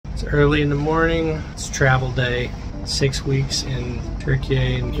It's early in the morning. It's travel day. 6 weeks in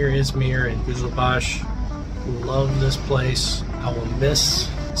Turkey, near Izmir and Bulgaria. Love this place. I will miss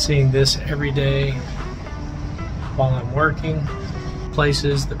seeing this every day while I'm working.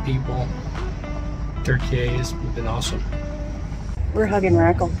 Places, the people. Turkey has been awesome. We're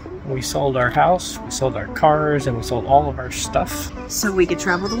HugAndRackle. We sold our house, we sold our cars, and we sold all of our stuff. So we could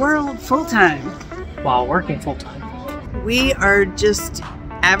travel the world full-time. While working full-time. We are just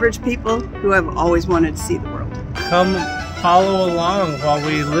average people who have always wanted to see the world. Come follow along while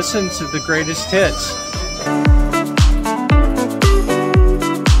we listen to the greatest hits.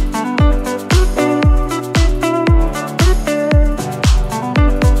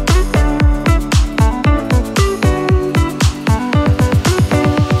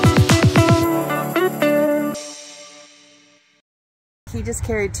 He just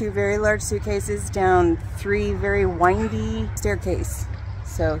carried 2 very large suitcases down 3 very windy staircases.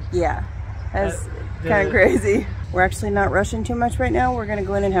 So yeah, that's kind of crazy. We're actually not rushing too much right now. We're gonna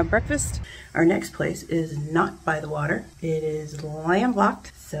go in and have breakfast. Our next place is not by the water. It is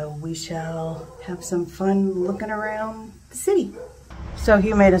landlocked. So we shall have some fun looking around the city. So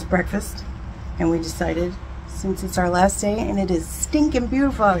Hugh made us breakfast and we decided, since it's our last day and it is stinking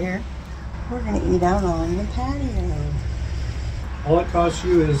beautiful out here, we're gonna eat out on the patio. All it costs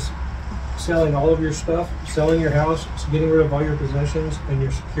you is selling all of your stuff, selling your house, getting rid of all your possessions, and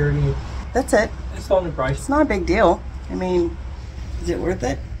your security. That's it. It's the only price. It's not a big deal. I mean, is it worth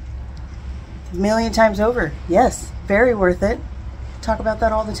it? A million times over. Yes, very worth it. Talk about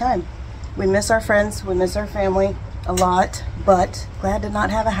that all the time. We miss our friends, we miss our family a lot, but glad to not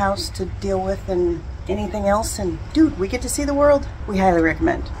have a house to deal with and anything else. And dude, we get to see the world. We highly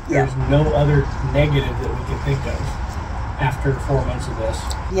recommend. There's no other negative that we can think of after 4 months of this.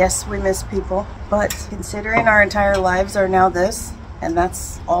 Yes, we miss people, but considering our entire lives are now this, and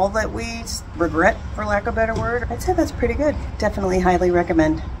that's all that we regret, for lack of a better word, I'd say that's pretty good. Definitely highly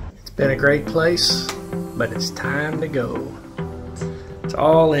recommend. It's been a great place, but it's time to go. It's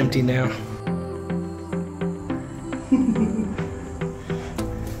all empty now.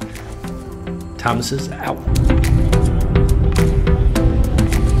 Thomas is out.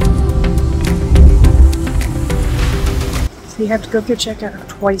 You have to go through checkout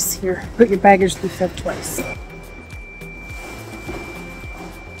twice here. Put your baggage through FED twice.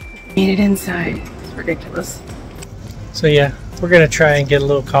 Made it inside. It's ridiculous. So yeah, we're gonna try and get a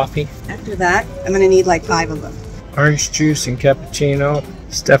little coffee. After that, I'm gonna need like 5 of them. Orange juice and cappuccino.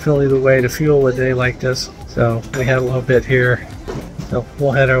 It's definitely the way to fuel a day like this. So we had a little bit here. So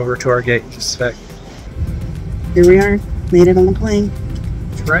we'll head over to our gate in just a sec. Here we are. Made it on the plane.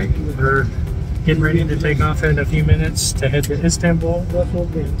 That's right. We're getting ready to take off in a few minutes to head to Istanbul,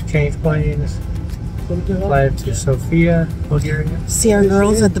 change planes, fly to Sofia, Bulgaria. See our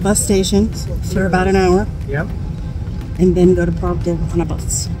girls at the bus station for about an hour. Yep. And then go to Plovdiv on a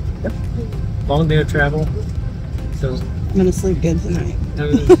bus. Yep. Long day of travel. So I'm gonna sleep good tonight. I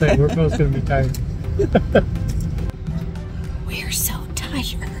was gonna say, we're both gonna be tired. We are so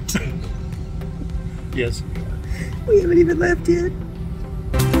tired. Yes. We haven't even left yet.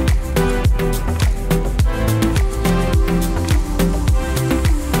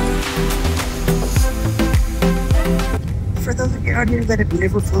 For those of you out here that have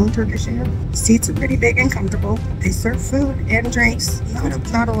never flown Turkish Air, seats are pretty big and comfortable. They serve food and drinks.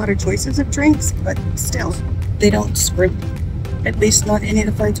 Not a lot of choices of drinks, but still, they don't scrimp. At least not any of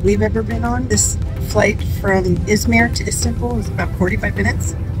the flights we've ever been on. This flight from Izmir to Istanbul is about 45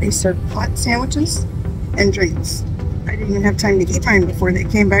 minutes. They serve hot sandwiches and drinks. I didn't even have time to eat time before they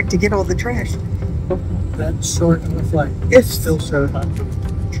came back to get all the trash. That's short of a flight. It's Still so hot.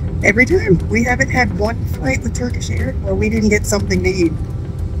 Every time. We haven't had one flight with Turkish Air where we didn't get something to eat.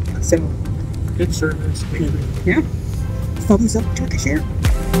 So, Good service. yeah. Thumbs up, Turkish Air.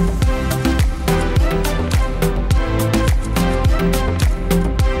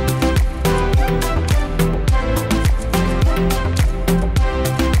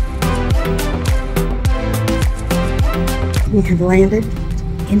 We have landed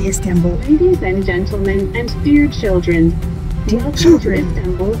in Istanbul. Ladies and gentlemen and dear children, welcome to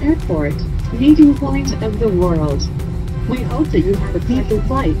Istanbul Airport, meeting point of the world. We hope that you have a pleasant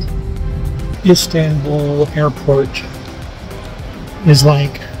flight. Istanbul Airport is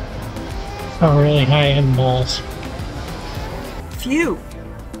like a really high-end malls. Phew,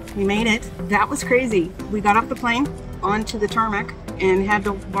 we made it. That was crazy. We got off the plane onto the tarmac and had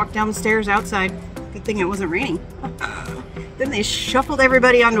to walk down the stairs outside. Good thing it wasn't raining. Then they shuffled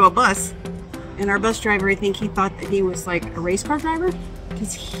everybody onto a bus, and our bus driver, I think he thought that he was like a race car driver,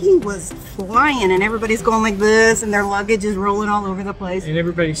 because he was flying and everybody's going like this and their luggage is rolling all over the place. And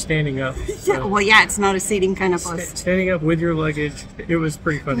everybody's standing up. So. Yeah, well, yeah, it's not a seating kind of bus. Standing up with your luggage, it was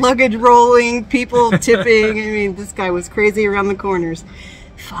pretty funny. Luggage rolling, people tipping. I mean, this guy was crazy around the corners.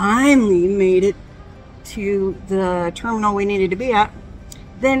 Finally made it to the terminal we needed to be at.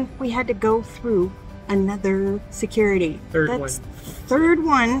 Then we had to go through another security. Third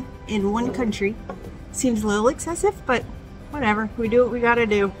one in one country. Seems a little excessive, but whatever. We do what we gotta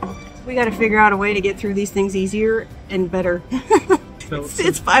do. We gotta figure out a way to get through these things easier and better. So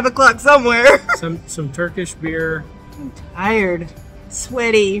it's 5 o'clock somewhere. Some Turkish beer. I'm tired,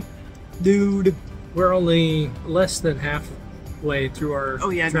 sweaty, dude. We're only less than halfway through our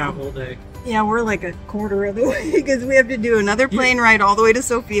travel day. Yeah, we're like a quarter of the way because we have to do another plane ride all the way to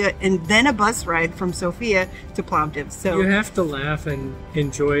Sofia and then a bus ride from Sofia to Plovdiv. So you have to laugh and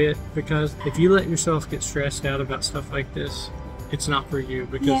enjoy it, because if you let yourself get stressed out about stuff like this, it's not for you,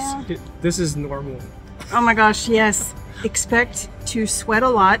 because this is normal. Oh my gosh, yes. Expect to sweat a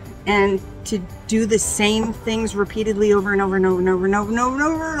lot and to do the same things repeatedly over and over and over and over and over and over and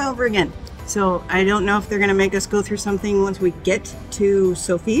over and over again. So I don't know if they're going to make us go through something once we get to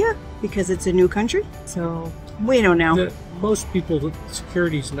Sofia, because it's a new country. So we don't know. Most people,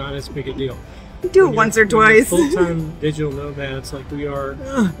 security's not as big a deal. You do it once or twice. Full-time digital nomads like we are,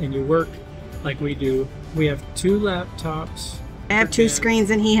 and you work like we do. We have 2 laptops. I have 2 screens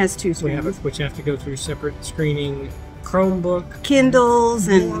and he has 2 screens. Which have to go through separate screening, Chromebook, Kindles,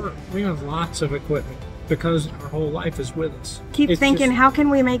 and we have lots of equipment because our whole life is with us. Keep thinking, how can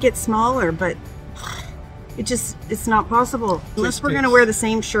we make it smaller? But it's not possible. Unless we're going to wear the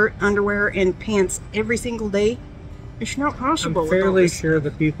same shirt, underwear, and pants every single day. It's not possible. I'm fairly sure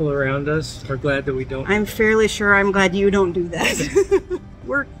the people around us are glad that we don't. I'm fairly sure I'm glad you don't do that.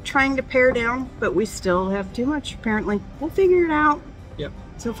 We're trying to pare down, but we still have too much, apparently. We'll figure it out. Yep.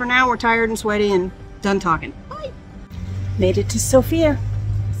 So for now, we're tired and sweaty and done talking. Bye. Made it to Sofia.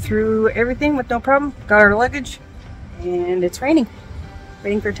 Through everything with no problem. Got our luggage. And it's raining.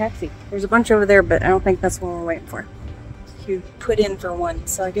 Waiting for a taxi. There's a bunch over there, but I don't think that's what we're waiting for. You put in for one,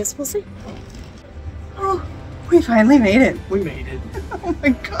 so I guess we'll see. Oh, we finally made it. We made it. Oh my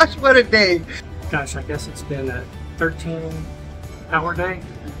gosh, what a day. Gosh, I guess it's been a 13-hour day.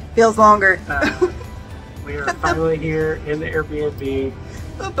 Feels longer. We are finally here in the Airbnb.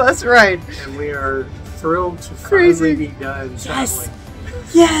 The bus ride. And we are thrilled to finally be done traveling.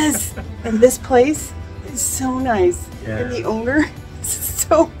 Yes! And this place is so nice. Yeah. And the owner is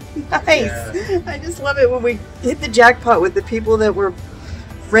so nice. Yeah. I just love it when we hit the jackpot with the people that we're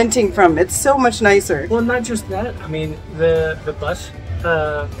renting from. It's so much nicer. Well, not just that. I mean, the bus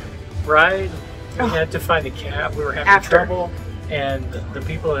ride, we had to find a cab. We were having trouble. And the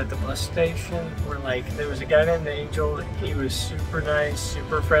people at the bus station were like, there was a guy named Angel. He was super nice,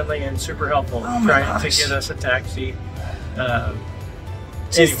 super friendly, and super helpful, trying to get us a taxi.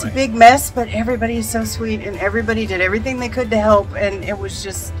 Just a big mess, but everybody is so sweet, and everybody did everything they could to help, and it was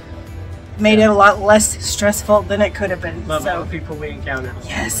just made it a lot less stressful than it could have been. Love all the people we encountered.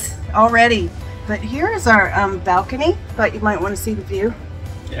 Yes, already. But here is our balcony. Thought you might want to see the view.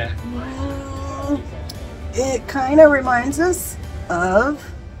 Yeah. It kind of reminds us of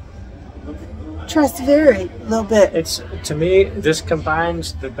Trastevere a little bit. It's, to me, this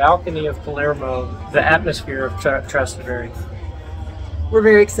combines the balcony of Palermo, the atmosphere of Trastevere. We're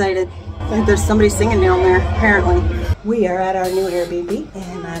very excited. I think there's somebody singing down there, apparently. We are at our new Airbnb,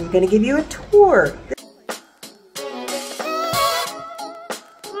 and I'm going to give you a tour.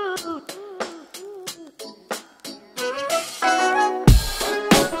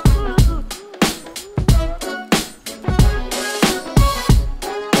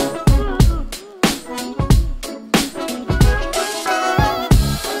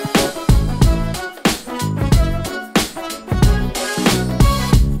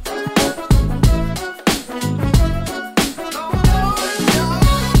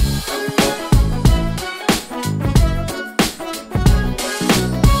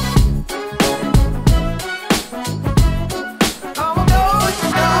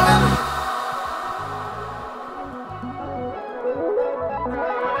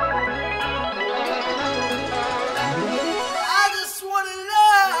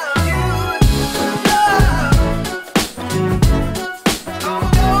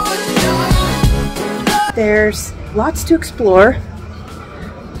 There's lots to explore,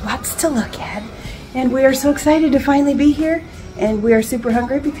 lots to look at, and we are so excited to finally be here. And we are super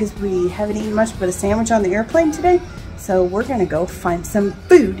hungry because we haven't eaten much but a sandwich on the airplane today. So we're gonna go find some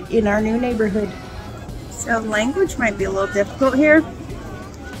food in our new neighborhood. So language might be a little difficult here,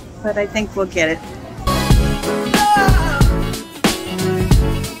 but I think we'll get it.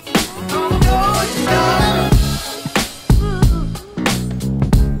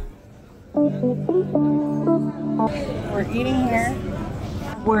 We're eating here.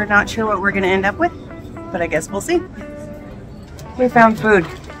 We're not sure what we're going to end up with, but I guess we'll see. We found food.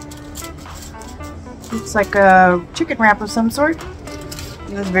 It's like a chicken wrap of some sort.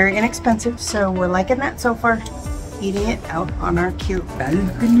 It was very inexpensive, so we're liking that so far. Eating it out on our cute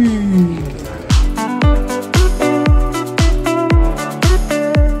balcony.